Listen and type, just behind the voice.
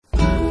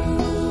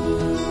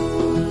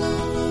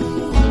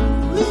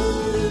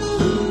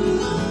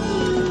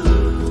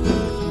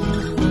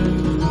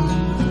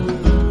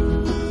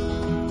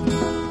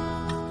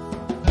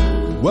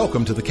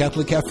Welcome to the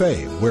Catholic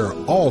Cafe, where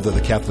all that the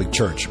Catholic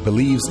Church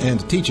believes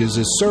and teaches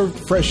is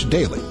served fresh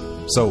daily.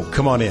 So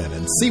come on in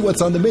and see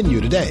what's on the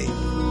menu today.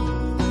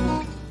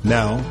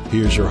 Now,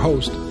 here's your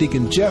host,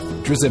 Deacon Jeff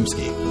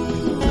Drzycimski.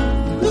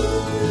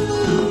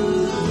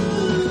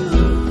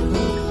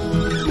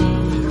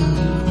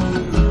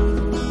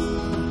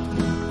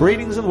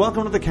 Greetings and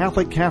welcome to the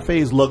Catholic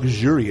Cafe's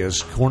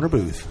luxurious corner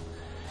booth.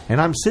 And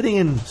I'm sitting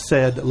in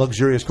said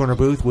luxurious corner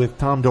booth with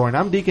Tom Dorian.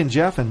 I'm Deacon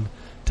Jeff, and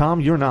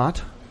Tom, you're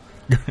not.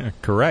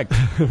 Correct.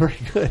 Very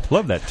good.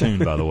 Love that tune,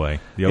 by the way.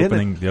 The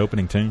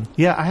opening tune.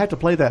 Yeah, I have to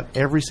play that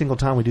every single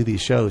time we do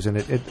these shows, and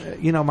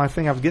it my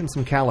thing. I was getting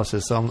some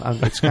calluses, so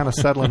it's kind of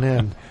settling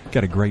in.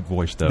 Got a great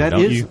voice, though.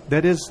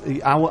 That is.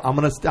 I'm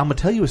gonna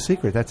tell you a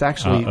secret. That's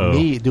actually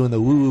me doing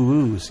the woo woo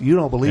woos. You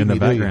don't believe me, in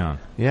the background.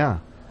 Do you? Yeah.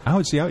 I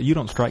would see. You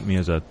don't strike me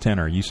as a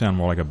tenor. You sound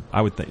more like a.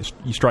 I would think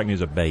you strike me as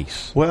a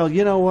bass. Well,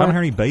 you know what? I don't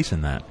hear any bass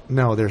in that.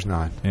 No, there's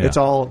not. Yeah. It's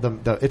all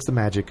it's the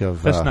magic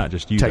of. That's not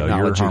just you, technology.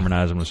 Though. You're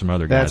harmonizing with some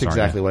other guys. That's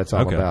exactly what it's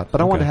all about. But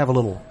I wanted to have a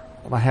little.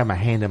 I have my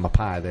hand in my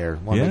pie there. I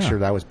want to make sure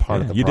that was part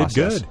of the process.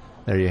 You did good.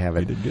 There you have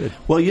it. You did good.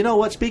 Well, you know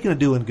what? Speaking of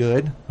doing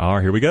good. Oh,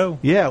 here we go.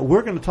 Yeah,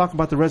 we're going to talk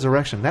about the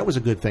resurrection. That was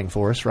a good thing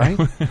for us, right?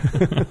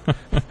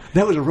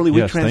 That was a really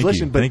weak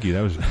translation. Thank you.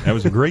 That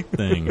was a great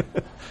thing.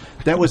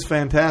 That was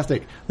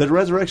fantastic. The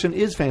resurrection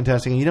is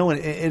fantastic. And,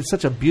 it's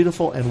such a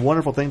beautiful and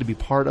wonderful thing to be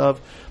part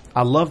of.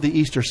 I love the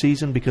Easter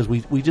season because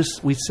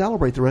we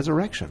celebrate the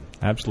resurrection.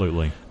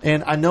 Absolutely.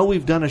 And I know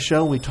we've done a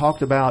show and we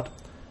talked about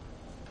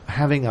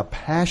having a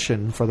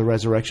passion for the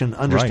resurrection,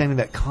 understanding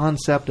that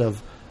concept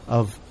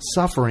of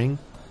suffering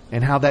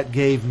and how that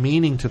gave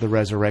meaning to the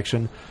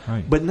resurrection.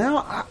 Right. But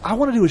now I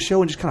want to do a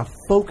show and just kind of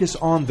focus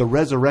on the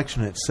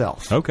resurrection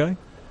itself. Okay.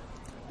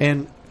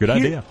 And good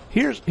idea.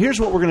 Here's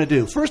what we're going to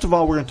do. First of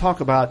all, we're going to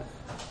talk about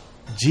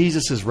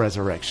Jesus'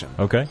 resurrection.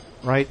 Okay.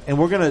 Right? And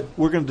we're going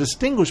to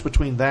distinguish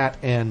between that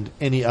and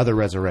any other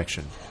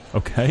resurrection.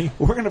 Okay.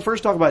 We're going to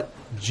first talk about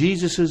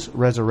Jesus'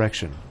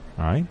 resurrection.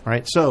 All right. All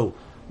right. So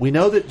we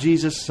know that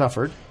Jesus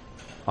suffered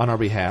on our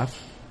behalf.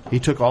 He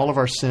took all of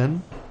our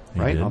sin,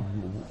 right?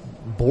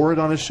 Bore it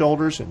on his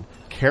shoulders and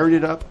carried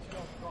it up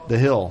the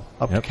hill,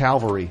 up to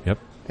Calvary. Yep.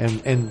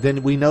 And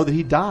then we know that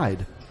he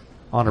died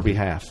on our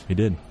behalf. He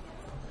did.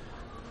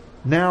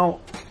 Now,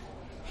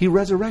 he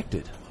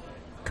resurrected.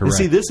 Correct. And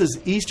see, this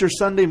is Easter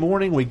Sunday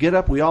morning. We get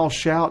up, we all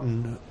shout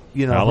and,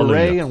 Hallelujah.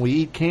 Hooray, and we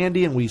eat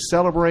candy and we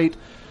celebrate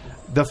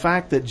the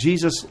fact that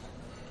Jesus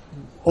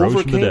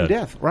overcame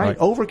death, right?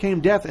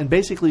 Overcame death and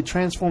basically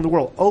transformed the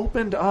world,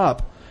 opened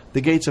up the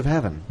gates of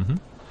heaven. Mm-hmm.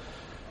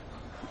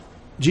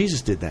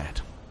 Jesus did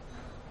that.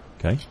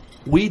 Okay.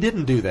 We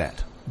didn't do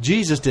that.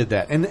 Jesus did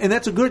that. And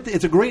that's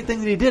it's a great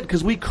thing that he did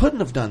because we couldn't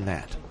have done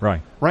that.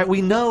 Right. Right?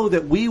 We know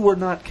that we were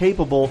not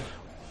capable.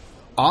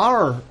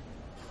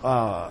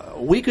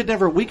 We could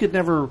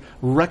never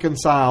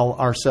reconcile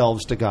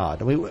ourselves to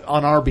God.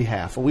 On our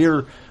behalf. We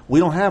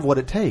don't have what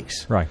it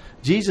takes. Right.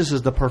 Jesus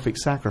is the perfect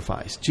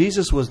sacrifice.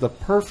 Jesus was the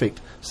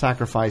perfect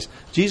sacrifice.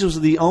 Jesus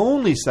was the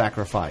only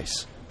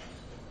sacrifice,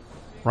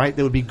 right,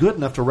 that would be good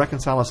enough to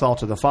reconcile us all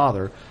to the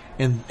Father.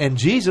 And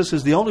Jesus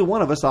is the only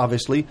one of us,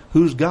 obviously,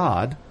 who's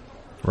God.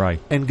 Right.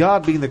 And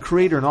God, being the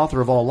creator and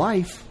author of all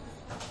life,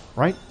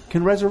 right,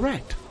 can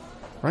resurrect.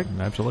 Right?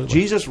 Absolutely.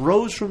 Jesus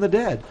rose from the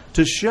dead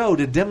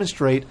to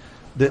demonstrate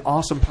the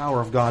awesome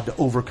power of God to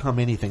overcome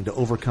anything, to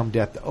overcome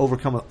death, to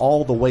overcome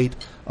all the weight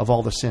of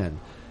all the sin.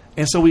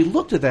 And so we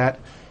looked at that,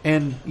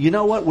 and you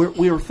know what?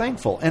 We were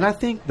thankful. And I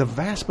think the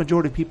vast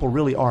majority of people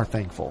really are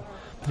thankful.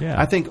 Yeah.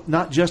 I think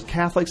not just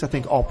Catholics. I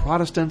think all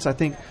Protestants. I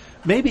think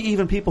maybe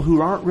even people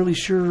who aren't really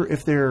sure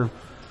if they're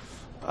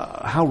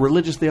how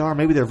religious they are.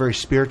 Maybe they're very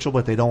spiritual,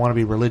 but they don't want to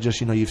be religious.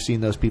 You've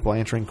seen those people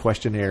answering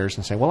questionnaires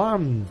and saying, well,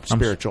 I'm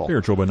spiritual. I'm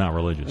spiritual, but not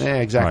religious. Yeah,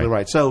 exactly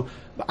right. So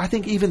I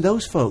think even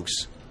those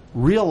folks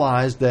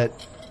realized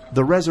that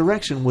the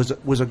resurrection was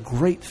a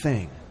great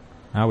thing.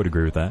 I would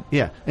agree with that.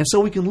 Yeah. And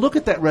so we can look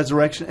at that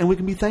resurrection and we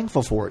can be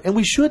thankful for it. And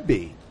we should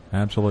be.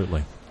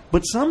 Absolutely.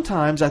 But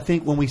sometimes I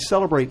think when we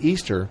celebrate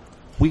Easter,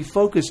 we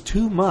focus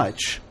too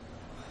much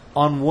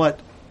on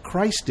what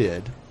Christ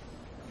did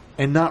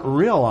and not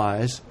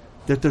realize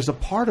that there's a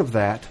part of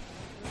that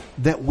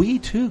we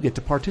too get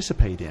to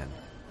participate in.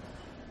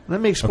 Let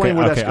me explain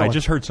where that's going. I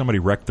just heard somebody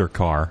wreck their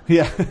car.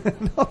 Yeah,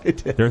 no, it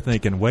did. They're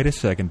thinking, wait a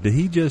second, did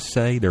he just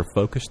say they're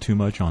focused too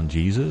much on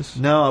Jesus?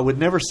 No, I would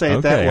never say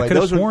it that way. I could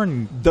have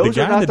sworn the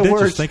guy in the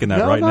ditch is thinking that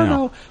now.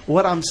 No.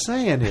 What I'm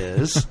saying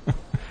is,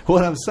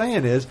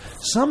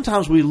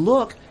 sometimes we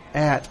look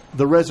at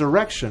the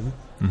resurrection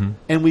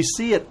and we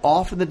see it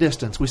off in the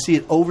distance. We see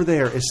it over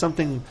there as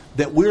something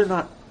that we're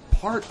not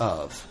part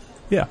of.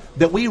 Yeah.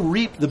 That we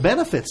reap the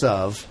benefits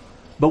of,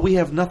 but we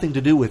have nothing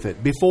to do with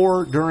it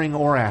before, during,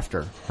 or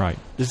after. Right.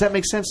 Does that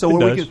make sense? So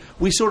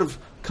we sort of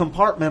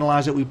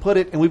compartmentalize it, we put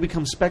it, and we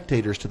become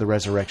spectators to the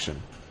resurrection.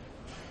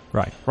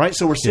 Right. Right?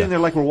 So we're sitting there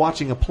like we're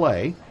watching a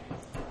play,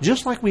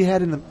 just like we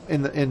had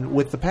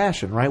with the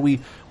Passion, right?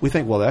 We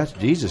think, well, that's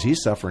Jesus.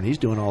 He's suffering. He's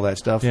doing all that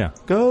stuff. Yeah.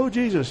 Go,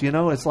 Jesus.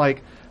 It's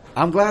like,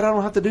 I'm glad I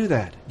don't have to do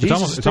that.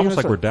 It's almost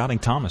like we're doubting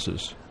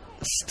Thomases.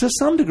 To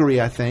some degree,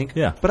 I think.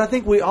 Yeah. But I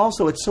think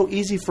it's so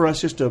easy for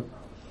us just to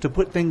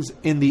put things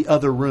in the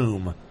other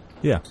room.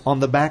 Yeah. On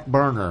the back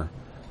burner,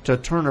 to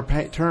turn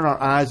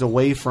our eyes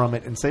away from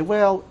it and say,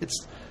 well,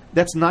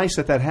 that's nice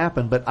that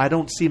happened, but I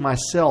don't see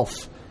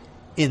myself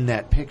in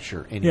that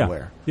picture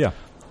anywhere. Yeah.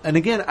 And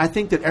again, I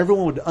think that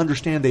everyone would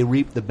understand they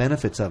reap the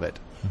benefits of it.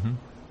 Mm-hmm.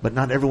 But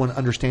not everyone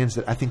understands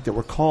that. I think that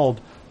we're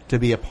called to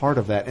be a part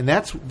of that. And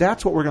that's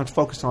what we're going to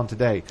focus on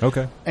today.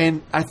 Okay.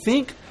 And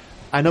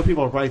I know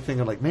people are probably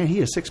thinking like, man, he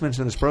is 6 minutes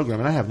in this program,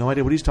 and I have no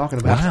idea what he's talking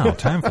about. Wow,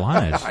 time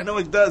flies. I know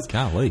it does.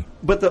 Golly.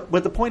 But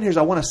the point here is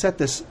I want to set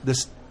this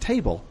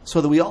table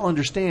so that we all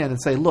understand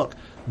and say, look,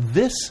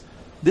 this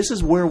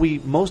is where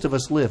most of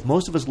us live.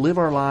 Most of us live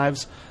our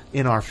lives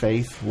in our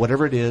faith,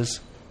 whatever it is.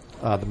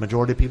 The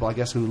majority of people, I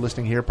guess, who are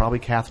listening here, probably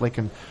Catholic,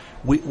 and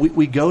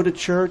we go to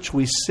church,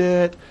 we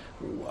sit,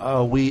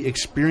 we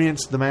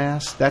experience the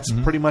Mass. That's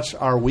pretty much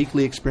our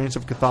weekly experience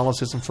of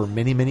Catholicism for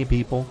many, many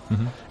people.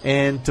 Mm-hmm.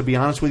 And to be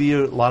honest with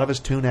you, a lot of us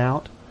tune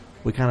out.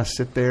 We kind of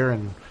sit there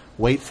and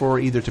wait for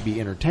either to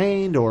be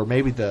entertained or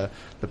maybe the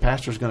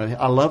pastor's going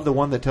to... I love the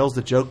one that tells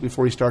the joke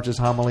before he starts his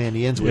homily and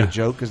he ends with a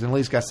joke because then at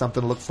least got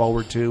something to look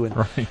forward to. And,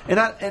 right.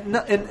 and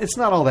it's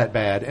not all that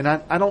bad. And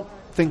I don't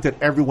think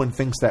that everyone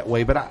thinks that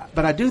way, but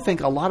I do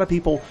think a lot of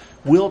people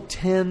will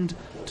tend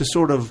to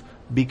sort of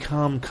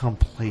become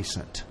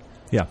complacent.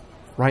 Yeah.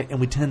 Right? And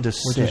we tend to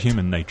sit. Which is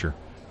human nature.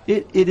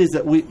 It is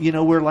that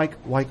we're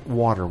like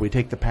water. We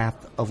take the path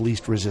of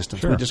least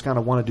resistance. Sure. We just kind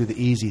of want to do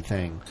the easy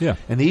thing. Yeah.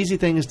 And the easy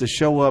thing is to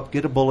show up,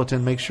 get a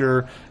bulletin, make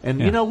sure, and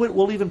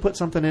we'll even put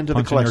something into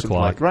the collection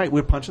plate. Right?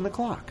 We're punching the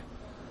clock.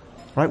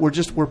 Right?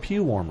 We're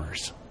pew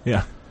warmers.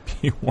 Yeah.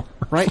 Pew warmers.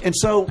 Right? And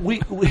so we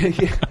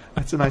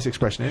that's a nice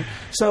expression. Eh?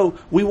 So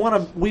we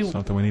want to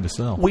something we need to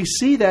sell. We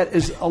see that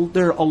as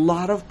there are a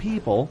lot of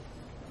people.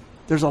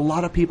 There's a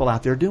lot of people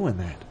out there doing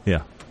that.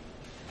 Yeah.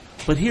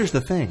 But here's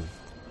the thing.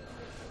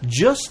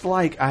 Just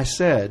like I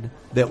said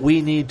that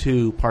we need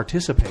to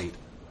participate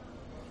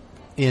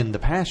in the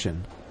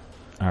Passion,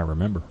 I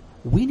remember.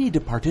 we need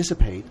to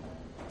participate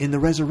in the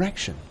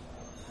resurrection.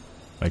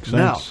 Makes sense.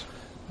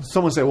 Now,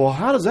 someone say, well,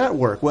 how does that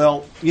work?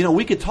 Well,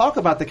 we could talk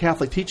about the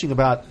Catholic teaching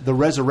about the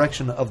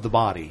resurrection of the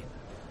body.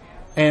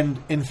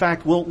 And, in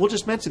fact, we'll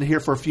just mention it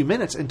here for a few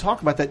minutes and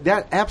talk about that.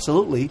 That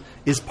absolutely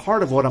is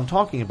part of what I'm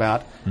talking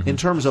about in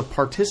terms of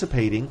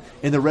participating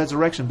in the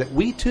resurrection. That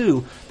we,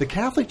 too, the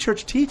Catholic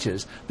Church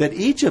teaches that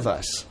each of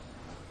us,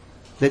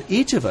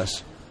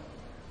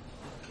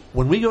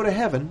 when we go to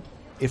heaven,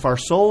 if our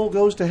soul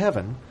goes to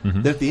heaven,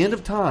 that at the end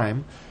of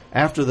time,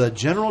 after the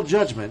general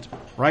judgment,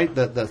 right,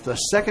 the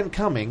second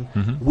coming,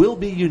 we'll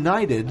be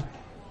united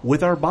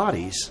with our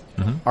bodies,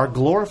 our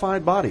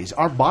glorified bodies.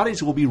 Our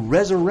bodies will be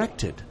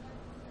resurrected.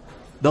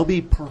 They'll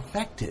be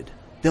perfected.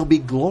 They'll be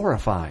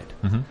glorified.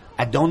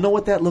 I don't know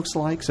what that looks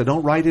like, so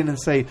don't write in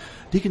and say,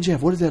 Deacon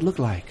Jeff, what does that look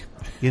like?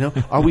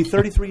 Are we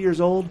 33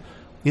 years old?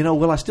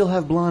 Will I still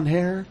have blonde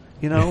hair?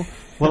 Will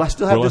I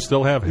still have I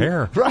still have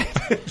hair?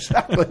 Right,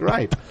 exactly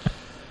right.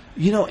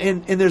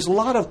 And there's a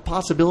lot of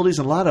possibilities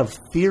and a lot of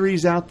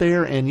theories out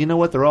there, and you know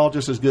what? They're all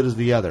just as good as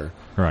the other.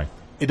 Right.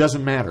 It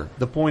doesn't matter.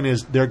 The point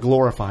is they're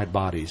glorified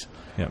bodies.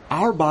 Yep.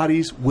 Our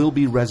bodies will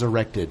be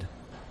resurrected.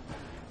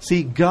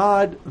 See,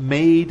 God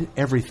made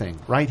everything,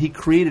 right? He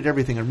created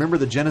everything. And remember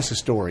the Genesis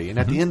story. And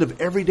at the end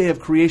of every day of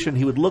creation,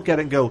 he would look at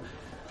it and go,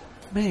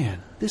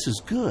 man, this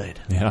is good.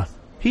 Yeah.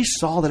 He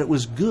saw that it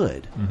was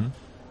good.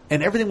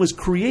 And everything was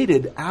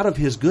created out of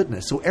his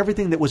goodness. So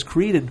everything that was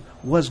created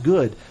was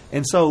good.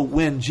 And so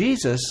when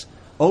Jesus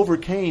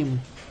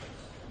overcame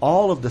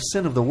all of the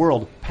sin of the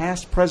world,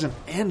 past, present,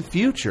 and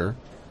future,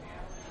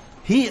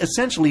 he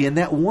essentially, in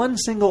that one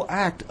single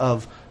act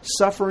of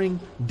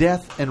suffering,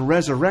 death, and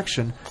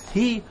resurrection,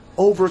 he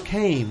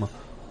overcame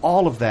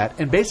all of that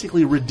and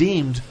basically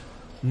redeemed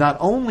not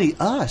only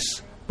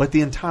us, but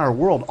the entire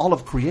world, all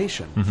of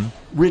creation.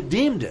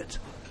 Redeemed it.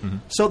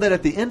 So that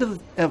at the end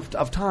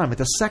of time, at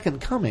the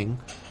second coming,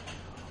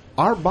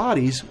 our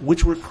bodies,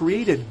 which were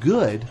created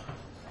good,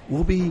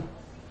 will be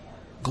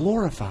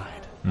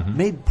glorified,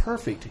 made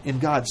perfect in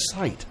God's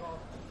sight.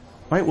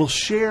 Right? We'll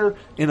share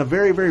in a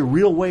very, very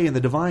real way in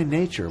the divine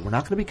nature. We're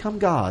not going to become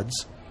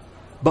gods,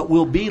 but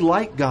we'll be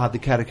like God, the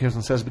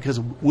Catechism says, because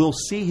we'll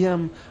see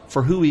Him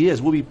for who He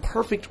is. We'll be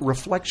perfect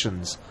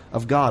reflections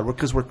of God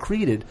because we're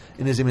created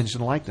in His image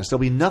and likeness.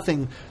 There'll be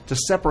nothing to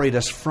separate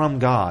us from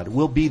God.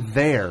 We'll be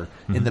there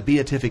in the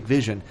beatific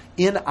vision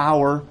in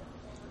our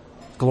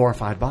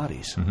glorified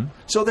bodies.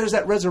 So there's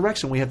that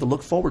resurrection we have to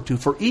look forward to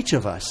for each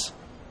of us.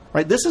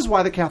 Right? This is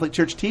why the Catholic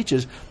Church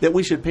teaches that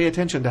we should pay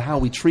attention to how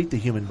we treat the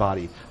human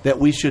body, that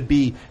we should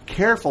be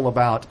careful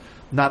about,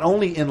 not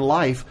only in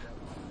life,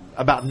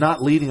 about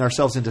not leading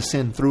ourselves into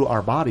sin through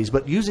our bodies,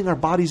 but using our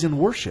bodies in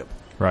worship.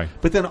 Right.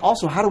 But then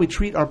also, how do we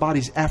treat our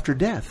bodies after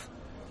death?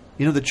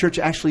 The Church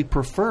actually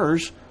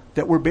prefers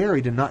that we're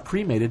buried and not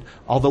cremated,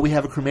 although we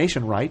have a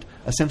cremation rite.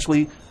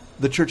 Essentially,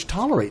 the Church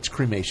tolerates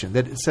cremation,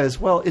 that it says,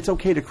 well, it's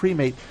okay to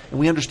cremate, and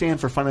we understand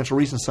for financial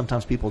reasons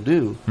sometimes people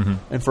do,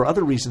 and for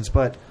other reasons,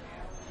 but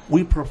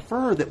we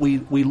prefer that we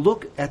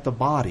look at the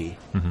body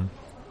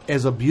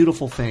as a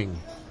beautiful thing,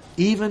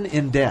 even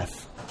in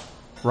death,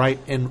 right?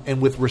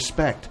 And with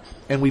respect.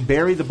 And we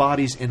bury the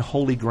bodies in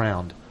holy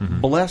ground.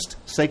 Mm-hmm. Blessed,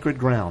 sacred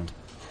ground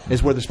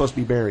is where they're supposed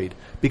to be buried,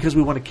 because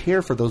we want to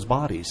care for those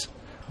bodies,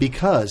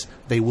 because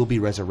they will be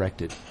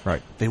resurrected.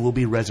 Right. They will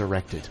be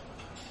resurrected.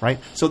 Right?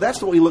 So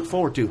that's what we look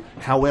forward to.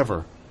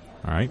 However,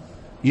 all right,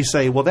 you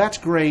say, well, that's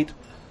great,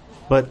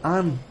 but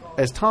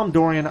as Tom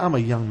Dorian, I'm a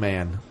young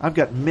man. I've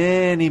got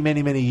many,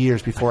 many, many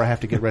years before I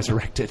have to get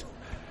resurrected.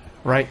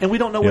 Right? And we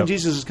don't know when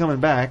Jesus is coming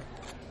back,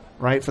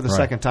 right, for the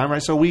second time,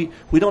 right? So we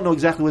don't know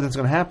exactly when that's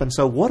going to happen.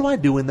 So what do I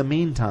do in the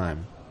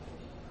meantime?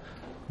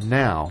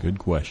 Now. Good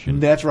question.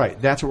 That's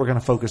right. That's what we're going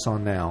to focus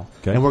on now.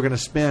 Okay. And we're going to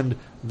spend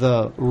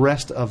the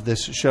rest of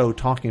this show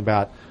talking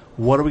about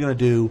what are we going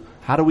to do?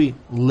 How do we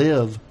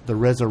live the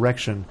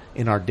resurrection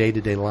in our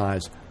day-to-day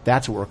lives?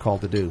 That's what we're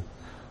called to do.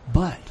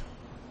 But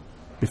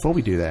before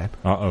we do that...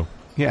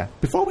 Yeah.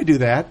 Before we do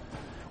that,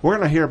 we're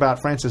going to hear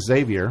about Francis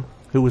Xavier,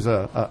 who was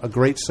a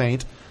great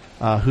saint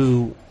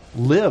who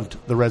lived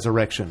the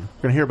resurrection.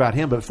 We're going to hear about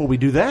him. But before we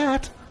do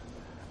that,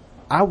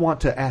 I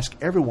want to ask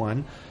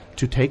everyone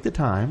to take the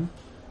time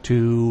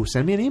to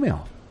send me an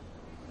email.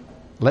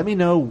 Let me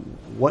know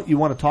what you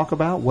want to talk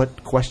about,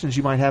 what questions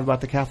you might have about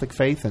the Catholic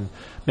faith, and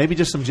maybe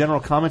just some general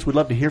comments. We'd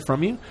love to hear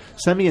from you.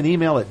 Send me an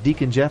email at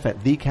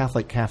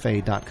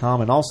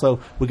deaconjeff@thecatholiccafe.com. And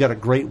also, we've got a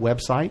great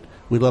website.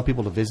 We'd love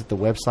people to visit the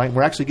website.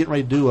 We're actually getting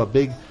ready to do a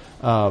big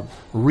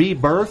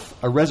rebirth,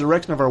 a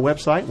resurrection of our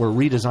website. We're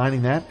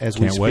redesigning that as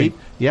we speak. Wait.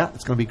 Yeah,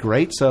 it's going to be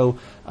great. So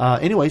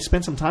anyway,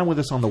 spend some time with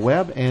us on the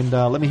web, and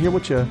let me hear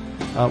what you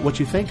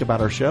think about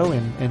our show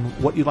and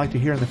what you'd like to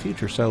hear in the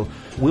future. So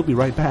we'll be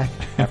right back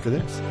after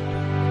this.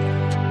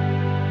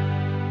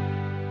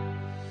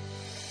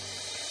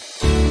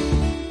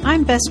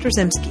 I'm Bess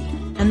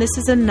Drzycimski, and this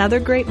is another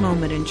great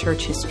moment in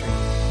church history.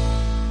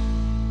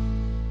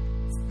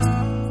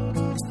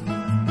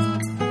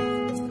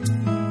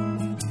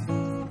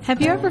 Have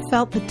you ever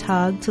felt the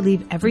tug to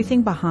leave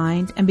everything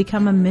behind and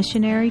become a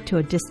missionary to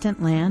a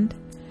distant land?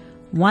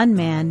 One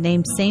man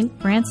named St.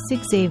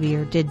 Francis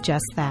Xavier did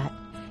just that.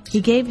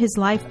 He gave his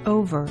life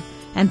over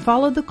and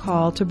followed the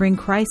call to bring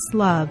Christ's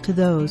love to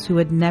those who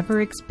had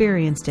never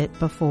experienced it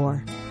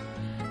before.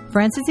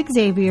 Francis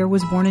Xavier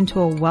was born into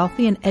a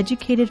wealthy and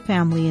educated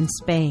family in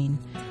Spain.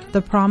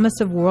 The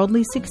promise of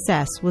worldly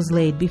success was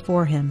laid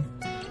before him.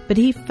 But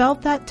he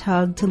felt that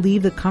tug to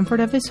leave the comfort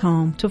of his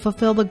home to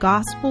fulfill the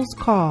gospel's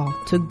call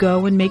to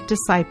go and make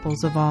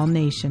disciples of all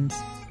nations.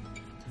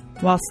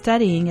 While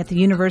studying at the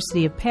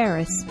University of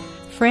Paris,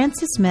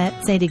 Francis met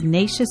St.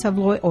 Ignatius of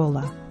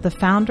Loyola, the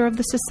founder of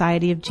the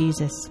Society of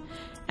Jesus,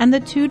 and the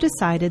two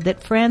decided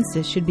that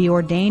Francis should be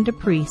ordained a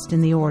priest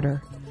in the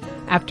order.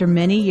 After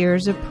many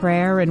years of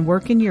prayer and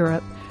work in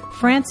Europe,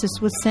 Francis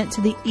was sent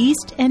to the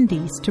East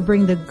Indies to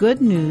bring the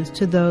good news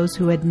to those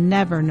who had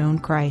never known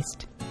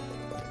Christ.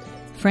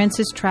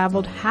 Francis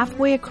traveled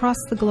halfway across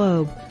the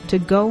globe to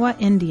Goa,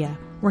 India,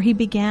 where he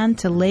began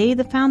to lay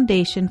the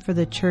foundation for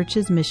the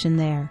church's mission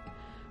there.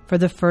 For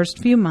the first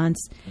few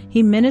months,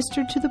 he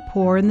ministered to the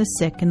poor and the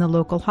sick in the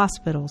local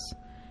hospitals.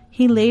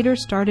 He later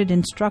started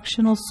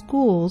instructional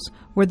schools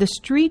where the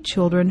street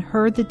children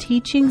heard the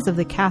teachings of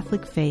the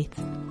Catholic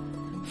faith.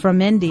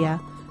 From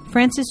India,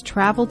 Francis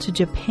traveled to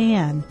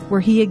Japan, where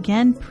he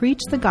again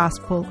preached the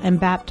gospel and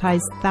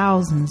baptized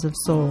thousands of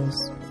souls.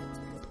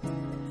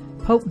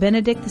 Pope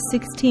Benedict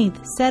XVI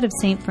said of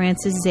St.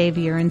 Francis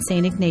Xavier and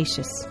St.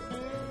 Ignatius,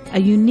 "A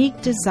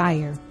unique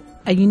desire,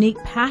 a unique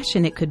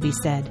passion, it could be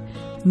said,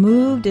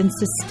 moved and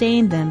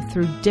sustained them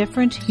through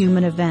different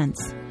human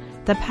events.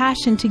 The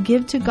passion to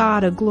give to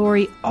God a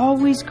glory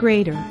always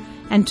greater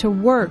and to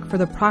work for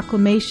the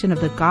proclamation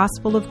of the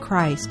gospel of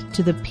Christ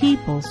to the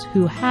peoples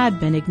who had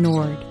been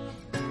ignored."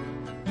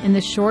 In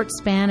the short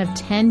span of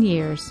 10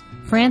 years,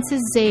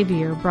 Francis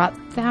Xavier brought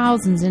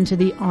thousands into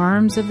the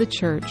arms of the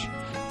church.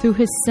 Through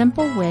his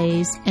simple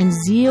ways and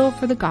zeal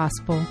for the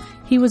gospel,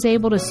 he was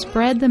able to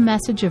spread the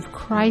message of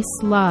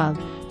Christ's love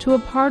to a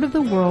part of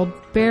the world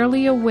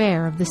barely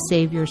aware of the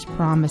Savior's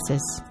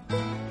promises.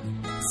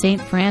 St.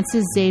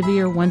 Francis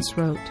Xavier once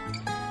wrote,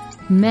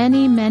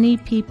 "Many, many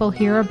people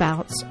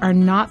hereabouts are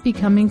not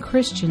becoming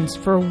Christians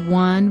for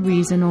one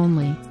reason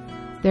only.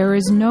 There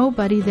is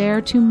nobody there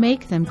to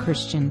make them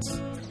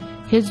Christians."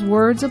 His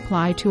words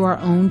apply to our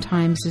own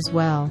times as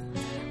well.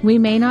 We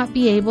may not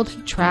be able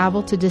to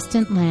travel to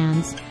distant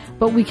lands,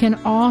 but we can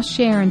all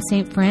share in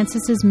St.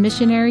 Francis's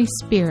missionary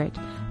spirit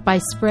by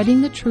spreading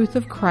the truth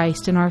of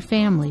Christ in our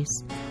families,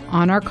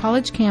 on our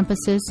college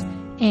campuses,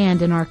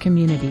 and in our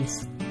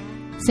communities.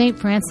 St.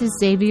 Francis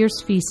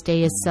Xavier's feast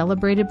day is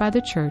celebrated by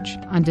the Church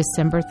on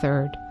December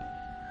 3rd.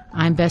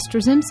 I'm Bess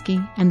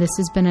Drzycimski, and this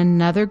has been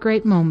another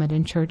great moment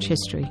in church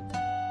history.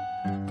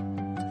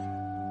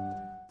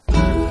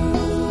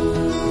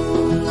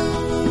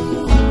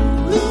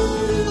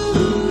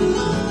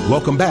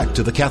 Welcome back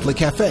to the Catholic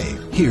Cafe.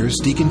 Here's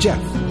Deacon Jeff.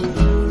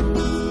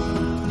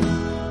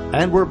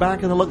 And we're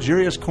back in the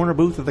luxurious corner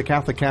booth of the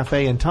Catholic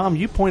Cafe. And Tom,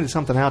 you pointed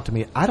something out to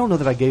me. I don't know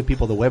that I gave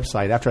people the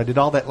website after I did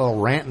all that little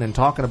ranting and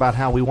talking about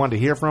how we wanted to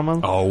hear from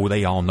them. Oh,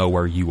 they all know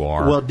where you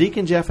are. Well,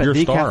 Deacon Jeff at You're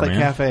a star,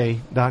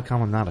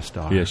 thecatholiccafe.com. I'm not a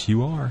star. Yes,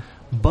 you are.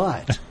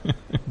 But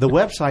the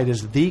website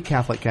is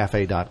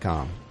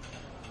thecatholiccafe.com.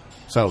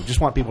 So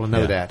just want people to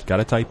know that. Got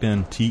to type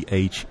in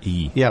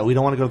THE. Yeah, we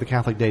don't want to go to the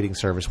Catholic dating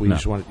service. We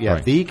just want to,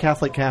 right.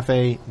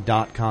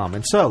 thecatholiccafe.com.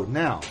 And so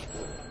now,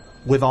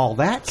 with all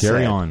that said,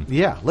 carry on.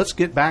 Yeah, let's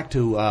get back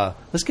to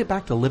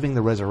living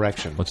the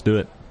resurrection. Let's do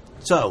it.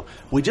 So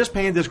we just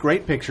painted this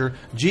great picture.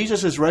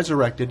 Jesus is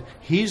resurrected.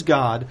 He's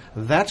God.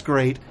 That's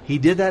great. He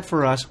did that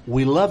for us.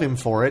 We love Him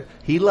for it.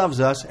 He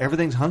loves us.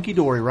 Everything's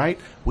hunky-dory, right?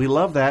 We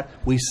love that.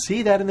 We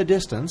see that in the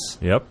distance.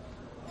 Yep.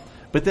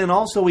 But then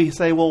also we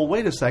say, well,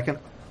 wait a second.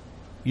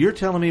 You're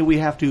telling me we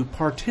have to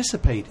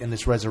participate in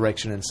this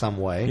resurrection in some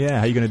way. Yeah,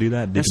 how are you going to do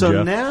that, Deacon And so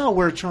Jeff? now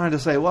we're trying to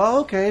say, well,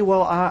 okay,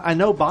 well, I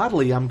know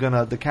bodily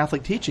the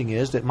Catholic teaching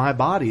is that my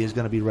body is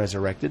going to be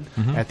resurrected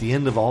at the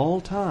end of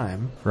all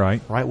time.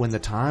 Right. Right, when the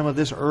time of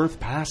this earth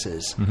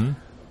passes.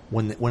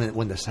 When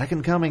the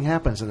second coming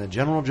happens and the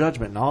general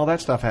judgment and all that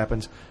stuff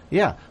happens,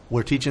 yeah,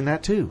 we're teaching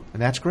that too,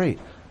 and that's great.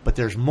 But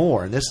there's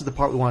more, and this is the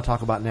part we want to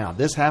talk about now.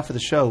 This half of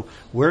the show,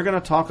 we're going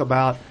to talk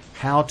about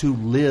how to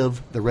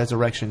live the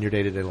resurrection in your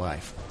day-to-day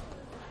life.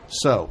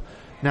 So,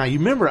 now you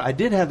remember I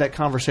did have that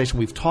conversation.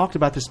 We've talked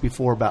about this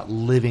before about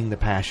living the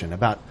passion,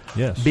 about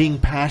being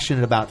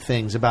passionate about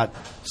things, about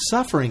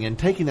suffering and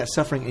taking that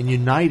suffering and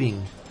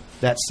uniting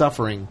that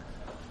suffering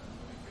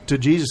to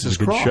Jesus'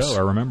 cross. Good show,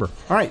 I remember.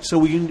 All right, so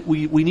we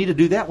need to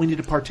do that. We need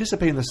to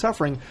participate in the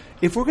suffering.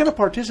 If we're going to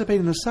participate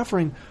in the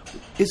suffering,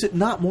 is it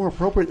not more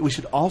appropriate that we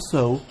should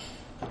also,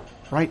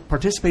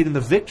 participate in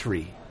the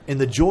victory, in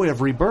the joy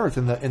of rebirth,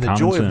 in the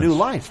joy of new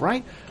life,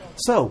 right?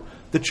 So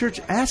the church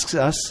asks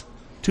us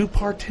to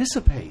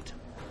participate.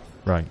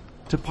 Right.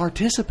 To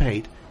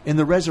participate in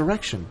the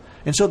resurrection.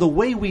 And so the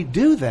way we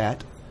do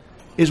that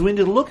is we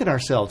need to look at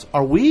ourselves.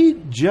 Are we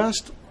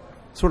just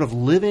sort of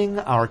living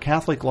our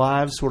Catholic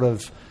lives sort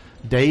of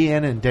day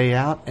in and day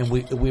out, and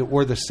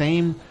we're the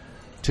same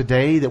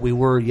today that we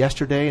were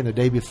yesterday and the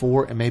day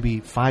before and maybe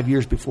 5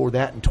 years before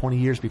that and 20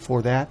 years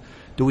before that?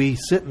 Do we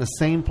sit in the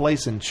same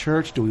place in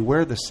church? Do we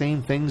wear the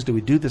same things? Do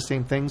we do the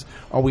same things?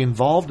 Are we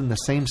involved in the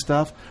same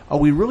stuff? Are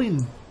we really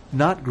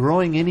not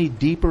growing any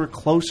deeper,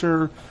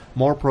 closer,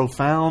 more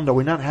profound? Are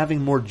we not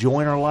having more joy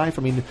in our life?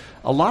 I mean,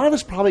 a lot of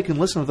us probably can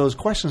listen to those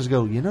questions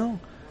and go,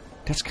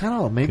 that's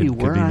kind of maybe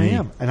where I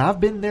am. And I've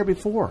been there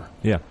before.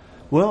 Yeah.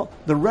 Well,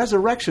 the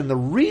resurrection, the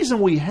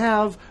reason we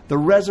have the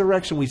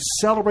resurrection, we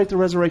celebrate the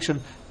resurrection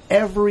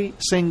every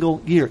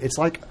single year. It's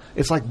like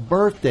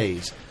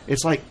birthdays.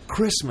 It's like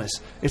Christmas.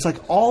 It's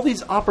like all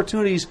these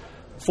opportunities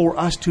for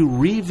us to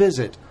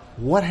revisit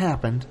what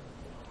happened,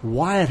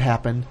 why it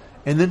happened,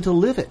 and then to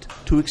live it,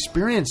 to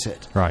experience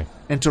it. Right.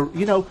 And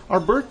to,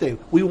 our birthday,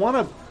 we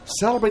want to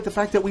celebrate the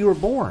fact that we were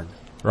born.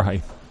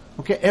 Right.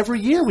 Okay, every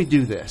year we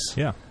do this.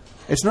 Yeah.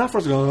 It's not for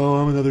us to go,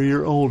 I'm another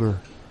year older.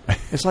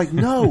 It's like,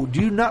 no,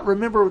 do you not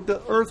remember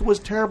the earth was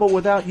terrible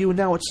without you, and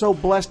now it's so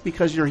blessed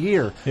because you're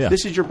here? Yeah.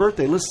 This is your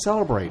birthday. Let's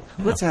celebrate.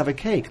 Yeah. Let's have a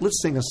cake.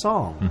 Let's sing a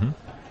song.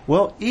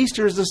 Well,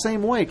 Easter is the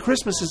same way.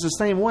 Christmas is the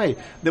same way,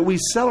 that we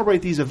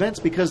celebrate these events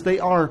because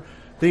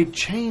they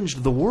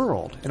changed the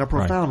world in a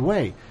profound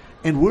way,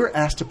 and we're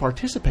asked to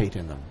participate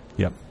in them.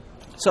 Yep.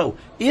 So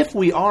if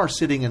we are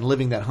sitting and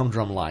living that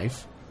humdrum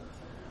life,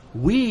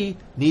 we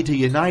need to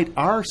unite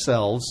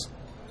ourselves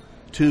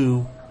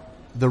to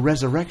the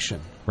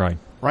resurrection. Right.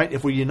 Right?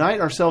 If we unite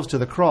ourselves to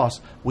the cross,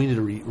 we need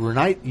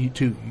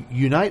to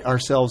unite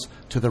ourselves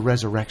to the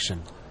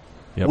resurrection.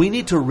 Yep. We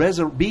need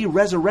to be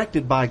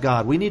resurrected by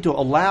God. We need to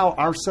allow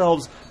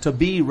ourselves to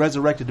be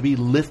resurrected, to be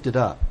lifted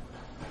up.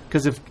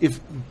 Because if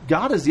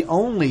God is the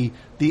only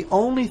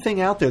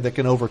thing out there that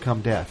can overcome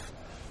death,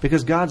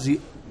 because God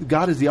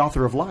is the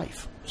author of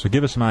life. So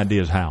give us some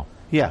ideas how.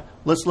 Yeah,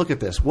 let's look at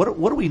this. What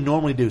do we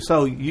normally do?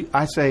 So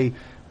I say,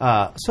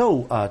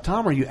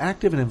 Tom, are you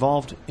active and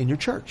involved in your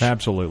church?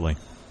 Absolutely.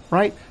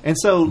 Right? And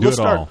so let's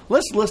start. All.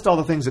 Let's list all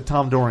the things that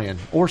Tom Dorian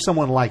or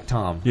someone like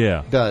Tom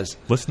does.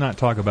 Let's not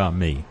talk about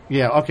me.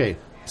 Yeah, okay.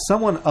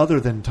 Someone other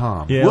than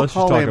Tom. Yeah, let's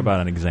just talk about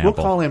an example.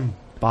 We'll call him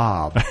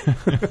Bob.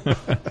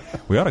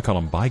 We ought to call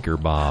him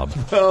Biker Bob.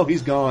 Oh,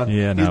 he's gone.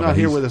 Yeah, he's not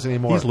here with us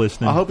anymore. He's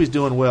listening. I hope he's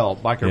doing well,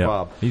 Biker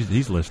Bob.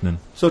 He's listening.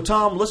 So,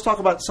 Tom, let's talk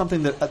about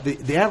something that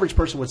the average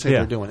person would say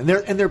they're doing.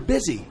 And they're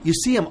busy. You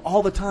see them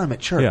all the time at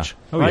church.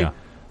 Yeah. Oh, right? yeah.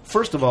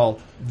 First of all,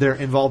 they're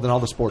involved in all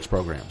the sports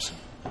programs.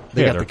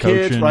 They got the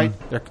coaching, kids, right?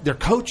 They're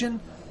coaching.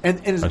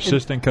 And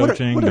assistant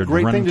coaching. What a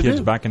great running thing to kids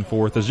do. back and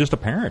forth as just a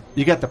parent.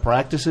 You got the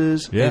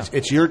practices. Yeah.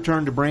 It's your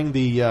turn to bring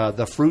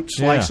the fruit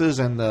slices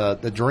and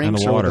the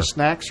drinks and the or the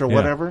snacks or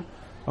whatever.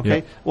 Okay.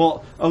 Yeah.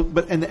 Well,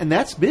 but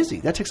that's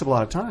busy. That takes up a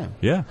lot of time.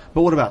 Yeah.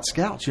 But what about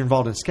Scouts? You're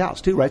involved in Scouts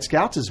too, right?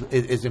 Scouts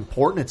is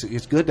important.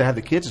 It's good to have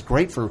the kids. It's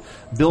great for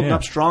building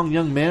up strong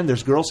young men.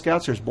 There's Girl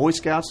Scouts. There's Boy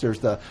Scouts. There's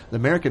the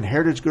American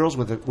Heritage Girls,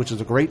 which is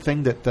a great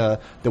thing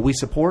that we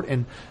support.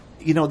 And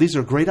these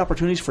are great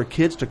opportunities for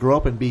kids to grow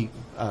up and be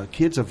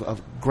kids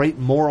of great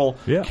moral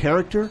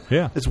character.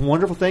 Yeah. It's a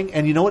wonderful thing.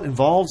 And it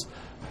involves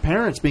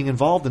parents being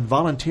involved in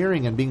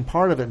volunteering and being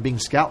part of it and being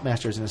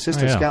scoutmasters and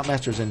assistant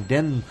scoutmasters and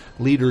den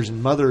leaders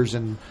and mothers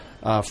and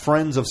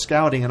friends of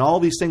scouting, and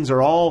all these things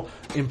are all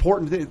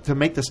important to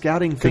make the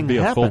scouting thing happen. Could be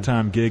a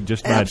full-time gig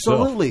just by itself.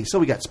 Absolutely. So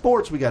we got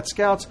sports, we got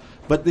scouts,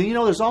 but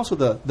there's also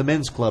the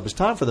men's club. It's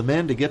time for the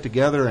men to get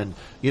together and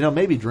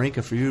maybe drink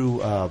a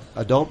few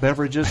adult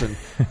beverages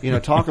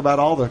and talk about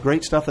all the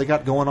great stuff they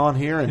got going on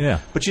here.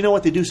 But you know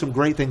what? They do some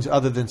great things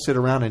other than sit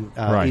around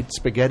and eat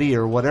spaghetti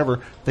or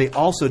whatever. They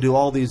also do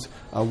all these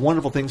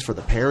wonderful things for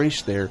the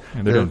parish. They're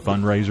doing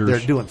fundraisers. They're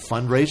doing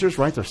fundraisers,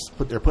 right?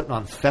 They're putting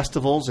on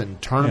festivals and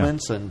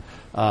tournaments and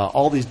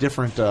all these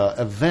different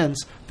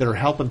events that are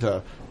helping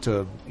to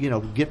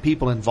get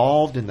people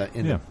involved in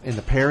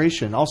the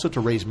parish, and also to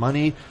raise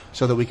money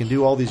so that we can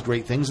do all these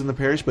great things in the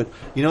parish. But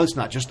it's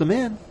not just the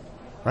men,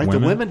 right? The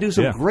women do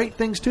some great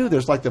things too.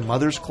 There's like the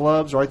mothers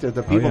clubs, right?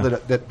 The people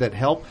that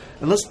help.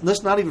 And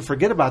let's not even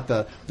forget about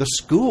the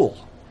school,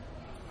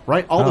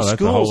 right? All the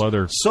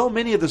schools. So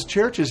many of the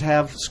churches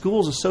have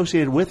schools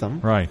associated with them,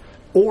 right?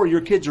 Or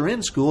your kids are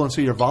in school, and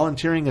so you're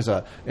volunteering as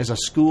a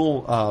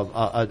school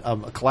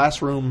a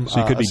classroom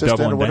so you could be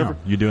doubling or whatever.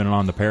 Down. You're doing it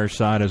on the parish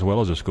side as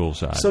well as the school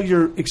side. So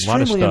you're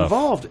extremely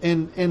involved.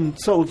 And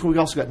so we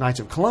also got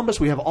Knights of Columbus.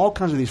 We have all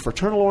kinds of these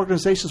fraternal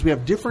organizations. We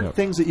have different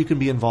things that you can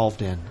be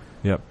involved in.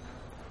 Yep.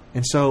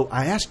 And so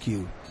I ask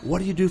you, what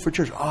do you do for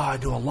church? Oh, I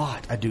do a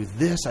lot. I do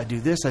this, I do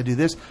this, I do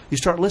this. You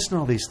start listing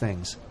all these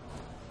things.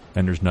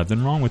 And there's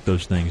nothing wrong with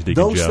those things,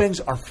 Deacon Jeff. Those things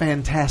are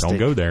fantastic. Don't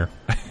go there.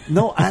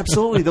 No,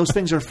 absolutely. Those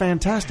things are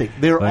fantastic.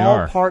 They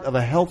all part of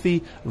a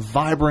healthy,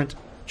 vibrant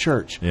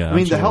church. Yeah, I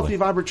mean, the healthy,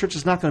 vibrant church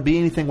is not going to be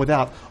anything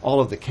without all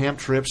of the camp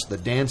trips, the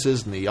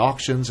dances, and the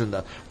auctions, and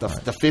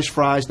the fish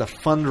fries, the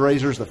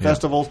fundraisers, the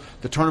festivals,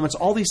 the tournaments.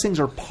 All these things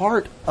are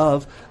part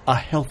of a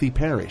healthy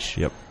parish.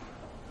 Yep.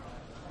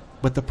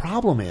 But the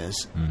problem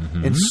is,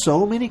 in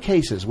so many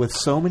cases with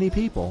so many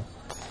people,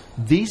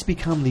 these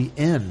become the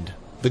end,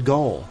 the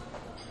goal.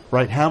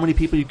 Right? How many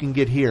people you can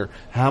get here?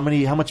 How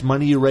much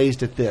money you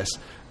raised at this?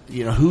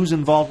 Who's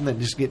involved in that?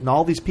 Just getting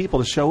all these people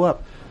to show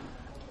up.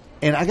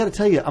 And I got to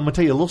tell you, I'm going to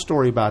tell you a little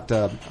story about.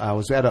 I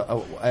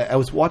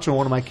was watching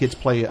one of my kids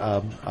play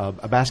a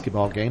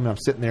basketball game, and I'm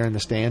sitting there in the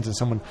stands, and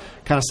someone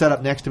kind of sat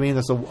up next to me, and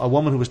there's a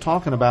woman who was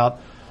talking about,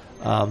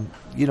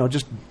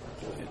 just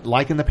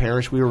liking the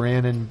parish we were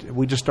in, and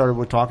we just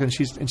started talking. And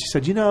she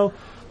said,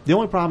 the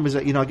only problem is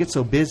that I get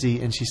so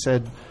busy, and she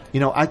said,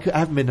 I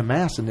haven't been to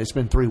Mass, and it's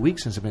been 3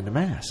 weeks since I've been to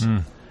Mass.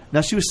 Now,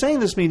 she was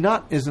saying this to me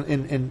not as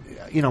I'm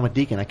a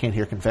deacon, I can't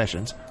hear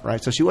confessions,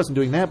 right? So she wasn't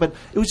doing that, but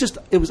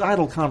it was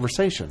idle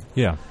conversation.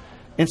 Yeah.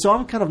 And so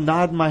I'm kind of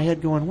nodding my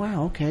head going,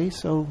 wow, okay,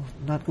 so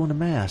not going to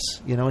Mass,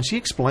 And she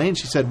explained,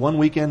 she said one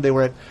weekend they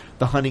were at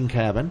the hunting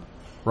cabin,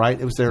 right?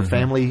 It was their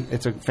family.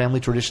 It's a family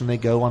tradition. They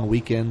go on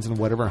weekends and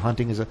whatever.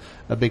 Hunting is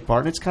a big part.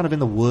 And it's kind of in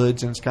the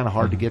woods, and it's kind of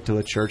hard to get to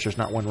a church. There's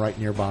not one right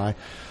nearby.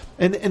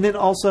 And then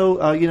also,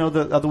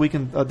 the other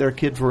weekend, their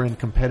kids were in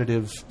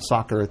competitive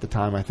soccer at the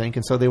time, I think.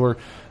 And so they were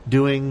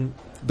doing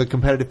the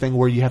competitive thing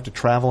where you have to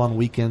travel on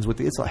weekends.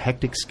 It's a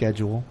hectic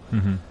schedule.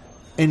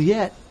 And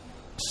yet,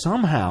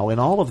 somehow, in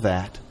all of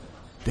that,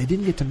 they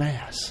didn't get to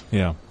Mass.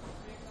 Yeah.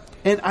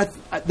 And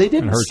they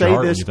didn't it hurts say your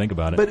heart this, when you think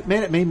about it. But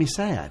man, it made me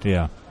sad.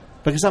 Yeah.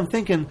 Because I'm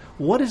thinking,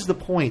 what is the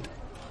point?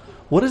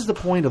 What is the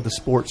point of the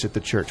sports at the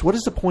church? What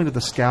is the point of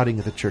the scouting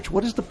at the church?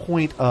 What is the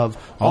point of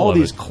all of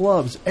these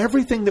clubs?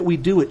 Everything that we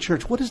do at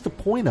church, what is the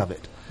point of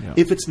it? Yeah.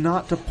 If it's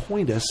not to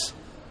point us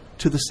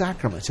to the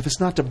sacraments, if it's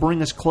not to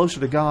bring us closer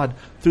to God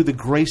through the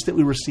grace that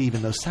we receive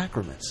in those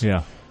sacraments.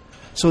 Yeah.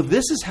 So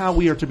this is how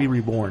we are to be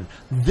reborn.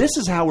 This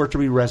is how we're to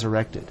be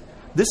resurrected.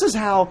 This is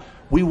how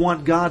we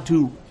want God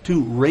to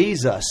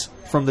raise us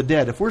from the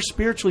dead. If we're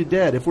spiritually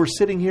dead, if we're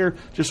sitting here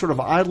just sort of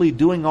idly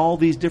doing all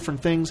these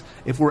different things,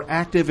 if we're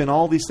active in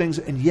all these things,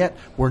 and yet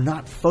we're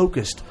not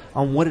focused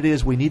on what it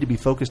is we need to be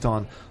focused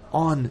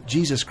on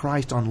Jesus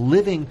Christ, on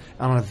living,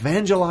 on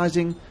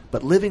evangelizing,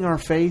 but living our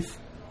faith,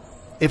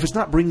 if it's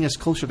not bringing us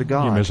closer to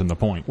God, you're missing the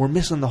point. We're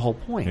missing the whole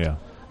point. Yeah.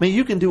 I mean,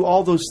 you can do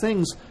all those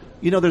things.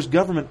 There's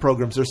government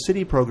programs, there's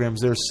city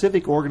programs, there's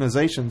civic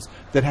organizations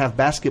that have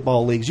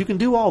basketball leagues. You can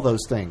do all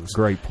those things.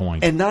 Great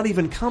point. And not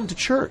even come to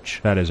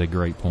church. That is a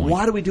great point.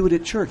 Why do we do it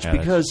at church? Yeah,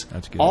 because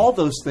that's good. All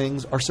those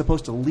things are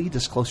supposed to lead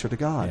us closer to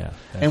God. Yeah,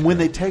 and when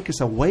they take us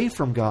away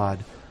from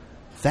God,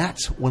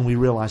 that's when we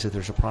realize that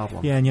there's a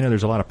problem. Yeah, and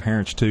there's a lot of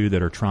parents, too,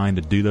 that are trying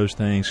to do those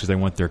things because they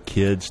want their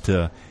kids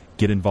to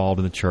get involved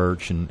in the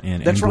church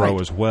and grow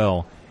as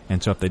well.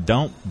 And so if they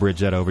don't bridge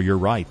that over, you're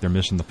right, they're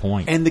missing the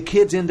point. And the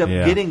kids end up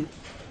getting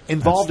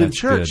involved in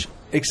church,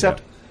 good.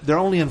 Except they're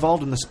only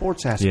involved in the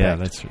sports aspect. Yeah,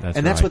 that's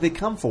right. What they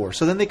come for.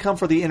 So then they come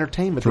for the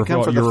entertainment. They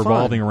come for the fun. You're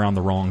revolving around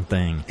the wrong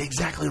thing.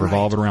 Exactly right.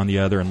 Revolve it around the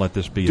other and let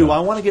this be. Do I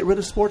want to get rid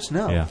of sports?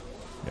 No. Yeah.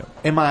 Yep.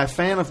 Am I a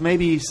fan of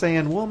maybe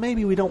saying, well,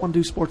 maybe we don't want to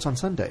do sports on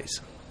Sundays?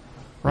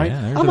 Right?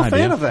 Yeah, I'm a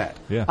fan of that.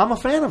 Yeah. I'm a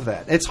fan of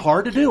that. It's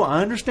hard to do.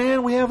 I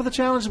understand we have the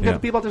challenge. We've got the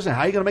people out there saying,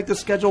 how are you going to make this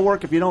schedule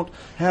work if you don't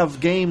have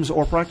games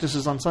or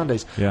practices on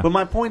Sundays? Yeah. But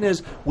my point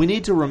is, we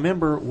need to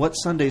remember what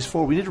Sunday's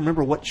for. We need to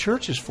remember what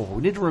church is for.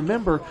 We need to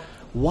remember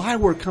why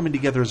we're coming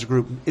together as a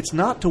group. It's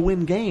not to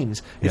win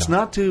games. It's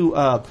not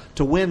to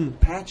win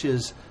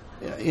patches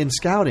in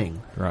scouting,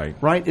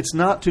 right? It's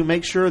not to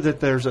make sure that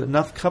there's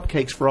enough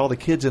cupcakes for all the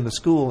kids in the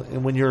school,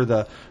 and when you're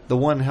the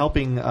one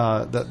helping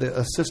the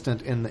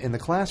assistant in the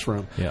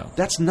classroom.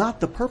 That's not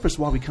the purpose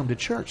why we come to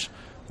church.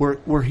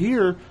 We're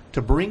here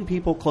to bring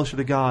people closer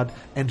to God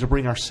and to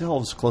bring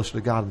ourselves closer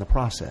to God in the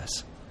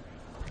process.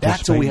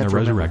 That's what we have to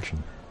remember.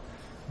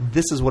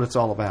 This is what it's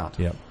all about.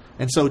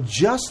 And so,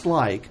 just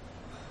like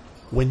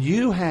when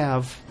you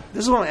have.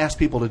 This is what I ask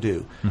people to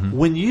do.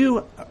 When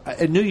you,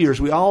 at New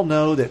Year's, we all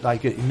know that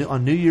like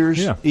on New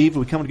Year's Eve,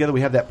 we come together, we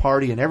have that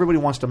party, and everybody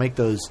wants to make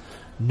those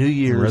New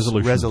Year's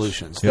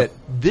resolutions. That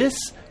this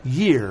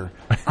year,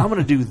 I'm going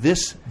to do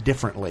this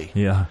differently.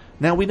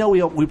 Now, we know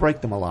we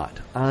break them a lot.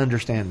 I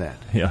understand that.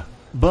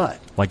 But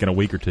like in a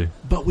week or two.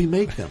 But we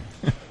make them.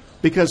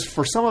 Because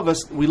for some of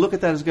us, we look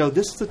at that as go,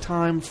 this is the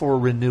time for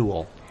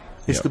renewal.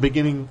 It's the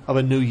beginning of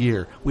a new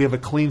year. We have a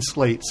clean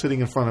slate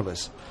sitting in front of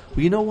us. Well,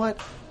 you know what?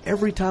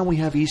 Every time we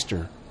have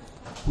Easter,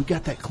 we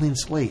got that clean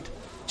slate.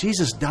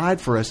 Jesus died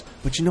for us,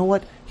 but you know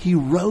what? He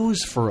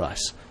rose for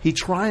us. He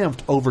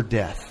triumphed over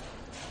death.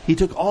 He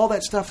took all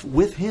that stuff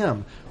with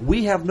him.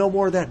 We have no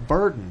more of that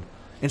burden.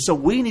 And so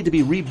we need to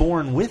be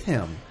reborn with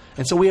him.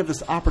 And so we have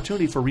this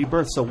opportunity for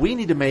rebirth. So we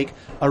need to make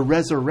a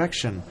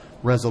resurrection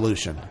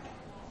resolution.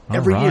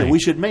 Every year we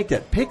should make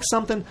that. Pick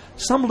something,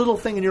 some little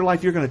thing in your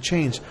life you're going to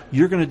change,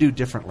 you're going to do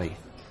differently.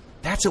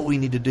 That's what we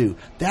need to do.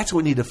 That's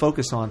what we need to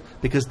focus on,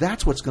 because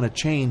that's what's going to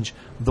change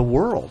the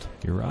world.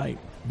 You're right.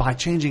 By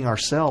changing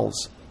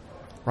ourselves,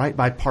 right?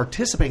 By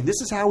participating. This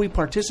is how we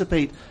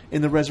participate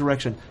in the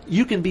resurrection.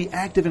 You can be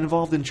active and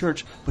involved in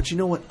church, but you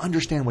know what?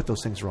 Understand what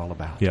those things are all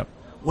about.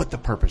 What the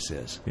purpose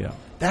is.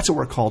 That's what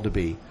we're called to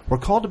be. We're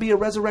called to be a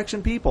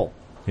resurrection people.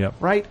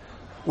 Right?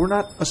 We're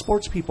not a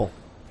sports people.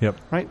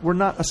 Right? We're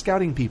not a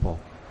scouting people.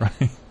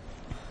 Right.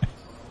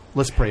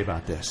 Let's pray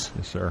about this.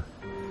 Yes, sir.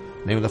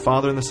 In the name of the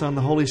Father, and the Son, and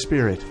the Holy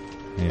Spirit.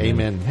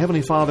 Amen.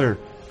 Heavenly Father,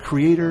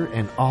 creator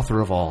and author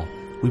of all,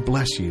 we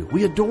bless you.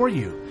 We adore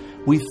you.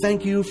 We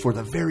thank you for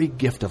the very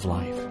gift of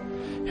life.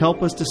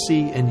 Help us to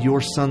see in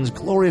your Son's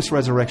glorious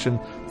resurrection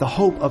the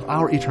hope of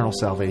our eternal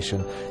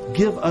salvation.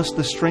 Give us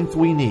the strength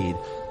we need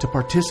to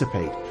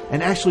participate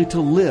and actually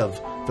to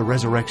live the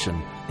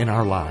resurrection in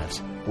our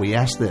lives. We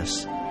ask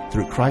this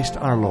through Christ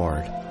our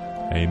Lord.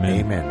 Amen.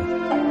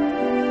 Amen.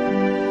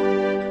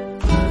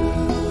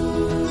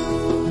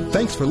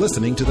 Thanks for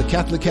listening to the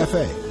Catholic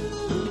Cafe.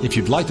 If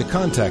you'd like to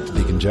contact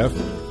Deacon Jeff,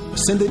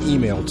 send an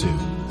email to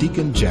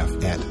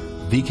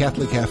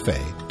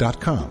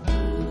deaconjeff@thecatholiccafe.com.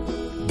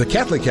 The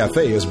Catholic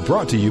Cafe is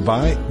brought to you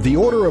by the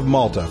Order of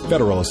Malta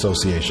Federal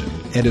Association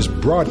and is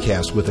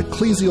broadcast with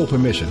ecclesial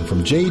permission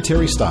from J.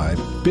 Terry Steib,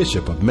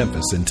 Bishop of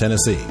Memphis in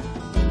Tennessee.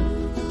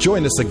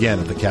 Join us again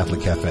at the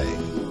Catholic Cafe.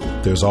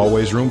 There's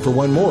always room for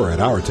one more at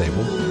our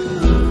table.